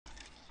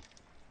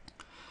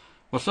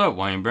What's up,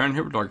 Wayne Barron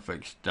here with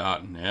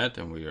ArtFix.net,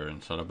 and we are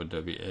inside of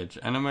Adobe Edge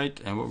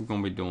Animate, and what we're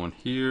going to be doing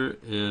here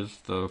is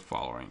the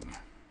following.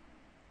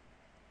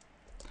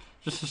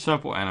 Just a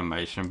simple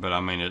animation, but I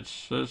mean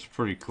it's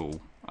pretty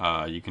cool.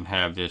 You can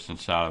have this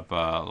inside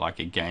of like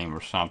a game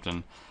or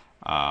something.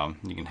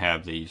 You can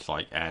have these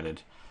like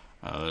added.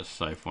 Let's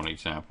say for an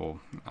example,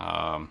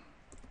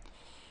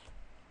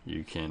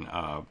 you can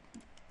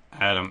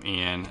add them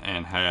in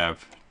and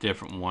have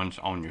different ones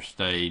on your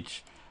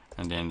stage,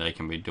 and then they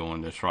can be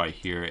doing this right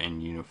here in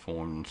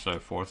uniform and so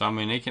forth. I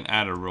mean, it can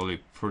add a really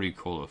pretty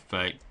cool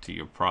effect to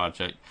your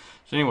project.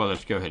 So anyway,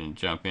 let's go ahead and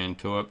jump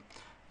into it.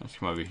 Let's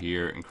come over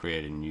here and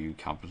create a new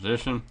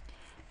composition,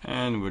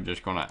 and we're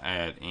just going to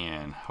add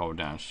in, hold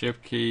down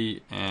shift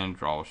key and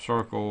draw a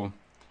circle,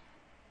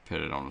 put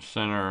it on the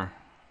center.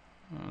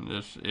 And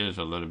this is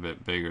a little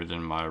bit bigger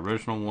than my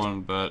original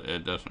one, but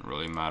it doesn't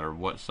really matter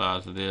what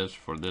size it is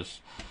for this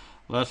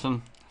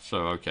lesson.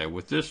 So okay,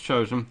 with this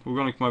chosen, we're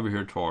going to come over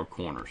here to our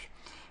corners,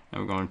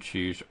 and we're going to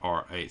choose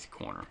our 8th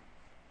corner.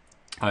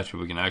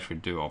 Actually, we can actually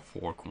do our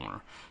 4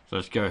 corner. So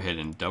let's go ahead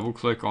and double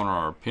click on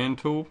our pen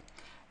tool,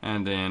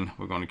 and then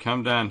we're going to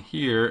come down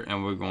here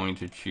and we're going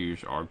to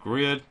choose our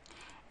grid,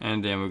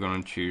 and then we're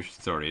going to choose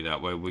 30.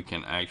 That way we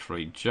can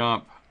actually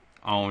jump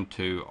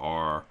onto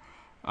our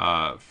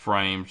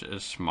frames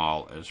as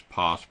small as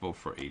possible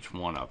for each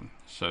one of them.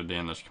 So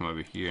then let's come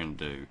over here and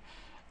do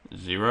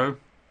 0,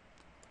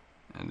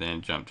 and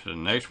then jump to the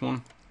next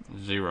one,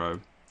 0,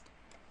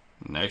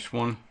 next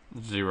one,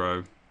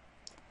 0,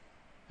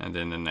 and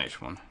then the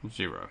next one,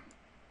 0.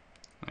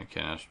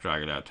 Okay, let's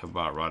drag it out to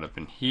about right up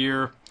in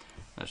here.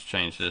 Let's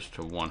change this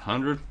to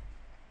 100.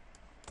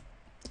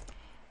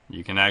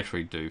 You can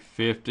actually do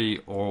 50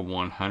 or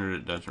 100,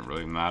 it doesn't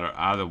really matter.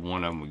 Either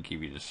one of them will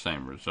give you the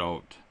same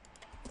result.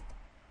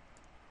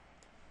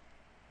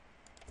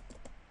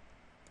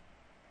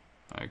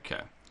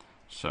 Okay,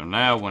 so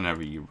now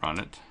whenever you run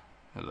it,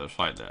 it looks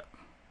like that.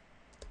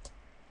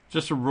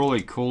 Just a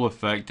really cool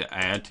effect to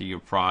add to your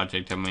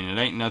project. I mean, it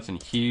ain't nothing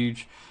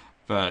huge,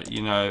 but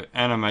you know,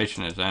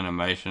 animation is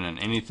animation, and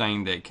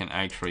anything that can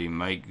actually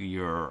make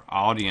your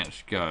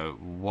audience go,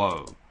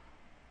 whoa,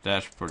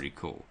 that's pretty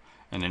cool.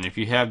 And then if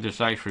you have this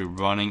actually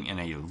running in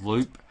a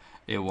loop,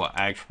 it will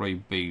actually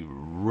be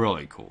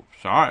really cool.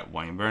 So alright,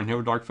 Wayne Barron here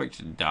with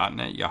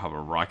ArtFix.net. Y'all have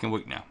a rocking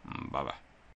week now. Bye bye.